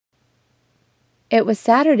It was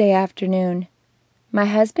Saturday afternoon. My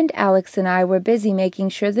husband Alex and I were busy making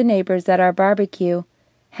sure the neighbors at our barbecue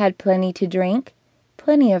had plenty to drink,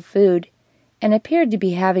 plenty of food, and appeared to be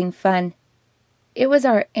having fun. It was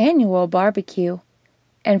our annual barbecue,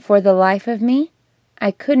 and for the life of me,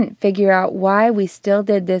 I couldn't figure out why we still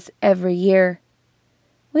did this every year.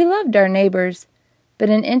 We loved our neighbors, but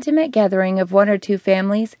an intimate gathering of 1 or 2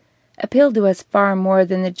 families appealed to us far more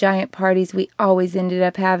than the giant parties we always ended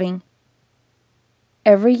up having.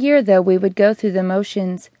 Every year, though, we would go through the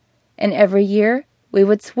motions, and every year we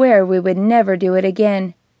would swear we would never do it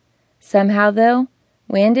again. Somehow, though,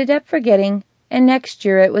 we ended up forgetting, and next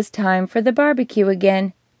year it was time for the barbecue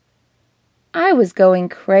again. I was going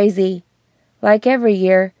crazy. Like every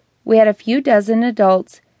year, we had a few dozen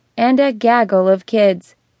adults and a gaggle of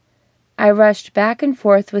kids. I rushed back and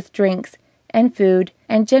forth with drinks and food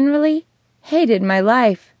and generally hated my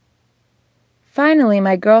life. Finally,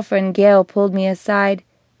 my girlfriend Gail pulled me aside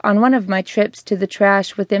on one of my trips to the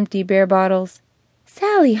trash with empty beer bottles.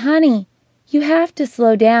 "Sally, honey, you have to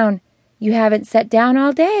slow down. You haven't sat down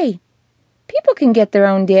all day. People can get their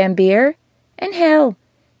own damn beer. And hell,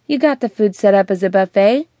 you got the food set up as a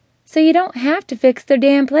buffet, so you don't have to fix their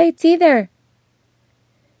damn plates either."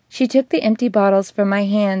 She took the empty bottles from my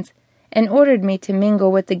hands and ordered me to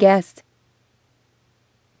mingle with the guests.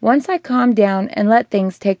 Once I calmed down and let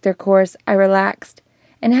things take their course, I relaxed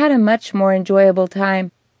and had a much more enjoyable time.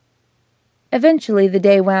 Eventually the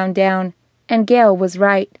day wound down, and Gail was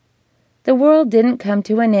right. The world didn't come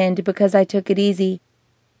to an end because I took it easy.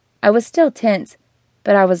 I was still tense,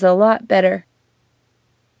 but I was a lot better.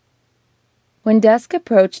 When dusk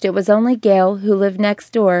approached, it was only Gail, who lived next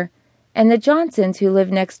door, and the Johnsons, who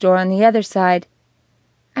lived next door on the other side.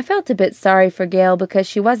 I felt a bit sorry for Gail because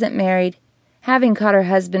she wasn't married, having caught her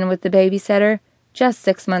husband with the babysitter just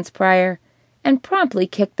 6 months prior, and promptly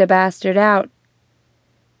kicked the bastard out.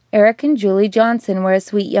 Eric and Julie Johnson were a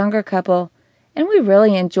sweet younger couple, and we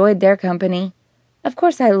really enjoyed their company. Of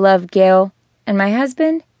course I loved Gail, and my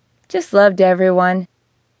husband just loved everyone.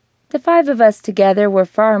 The 5 of us together were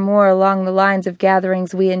far more along the lines of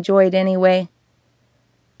gatherings we enjoyed anyway.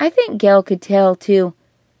 I think Gail could tell, too,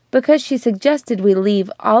 because she suggested we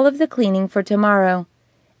leave all of the cleaning for tomorrow,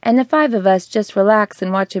 and the 5 of us just relax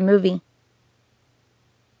and watch a movie.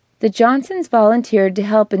 The Johnsons volunteered to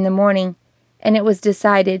help in the morning, and it was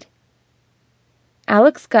decided.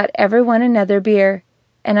 Alex got everyone another beer,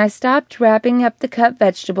 and I stopped wrapping up the cut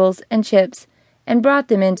vegetables and chips and brought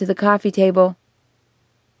them into the coffee table.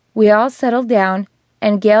 We all settled down,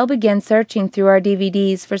 and Gail began searching through our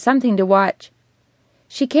DVDs for something to watch.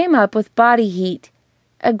 She came up with Body Heat,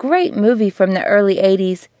 a great movie from the early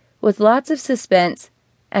 80s with lots of suspense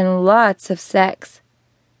and lots of sex.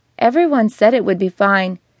 Everyone said it would be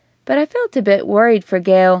fine, but I felt a bit worried for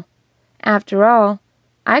Gail. After all,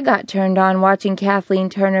 I got turned on watching Kathleen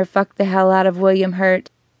Turner fuck the hell out of William Hurt.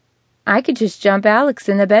 I could just jump Alex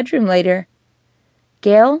in the bedroom later.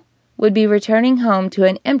 Gail would be returning home to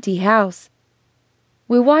an empty house.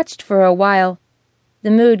 We watched for a while, the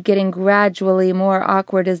mood getting gradually more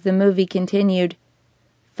awkward as the movie continued.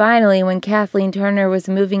 Finally, when Kathleen Turner was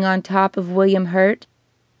moving on top of William Hurt,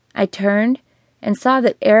 I turned and saw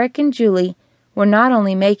that Eric and Julie were not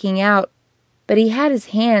only making out, but he had his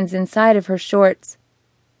hands inside of her shorts.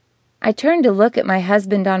 I turned to look at my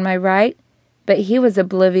husband on my right, but he was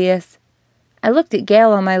oblivious. I looked at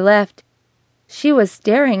Gail on my left. She was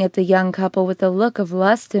staring at the young couple with a look of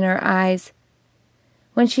lust in her eyes.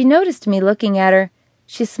 When she noticed me looking at her,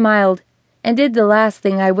 she smiled and did the last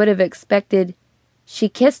thing I would have expected. She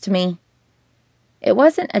kissed me. It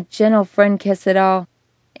wasn't a gentle friend kiss at all.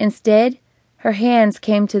 Instead, her hands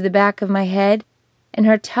came to the back of my head, and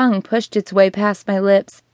her tongue pushed its way past my lips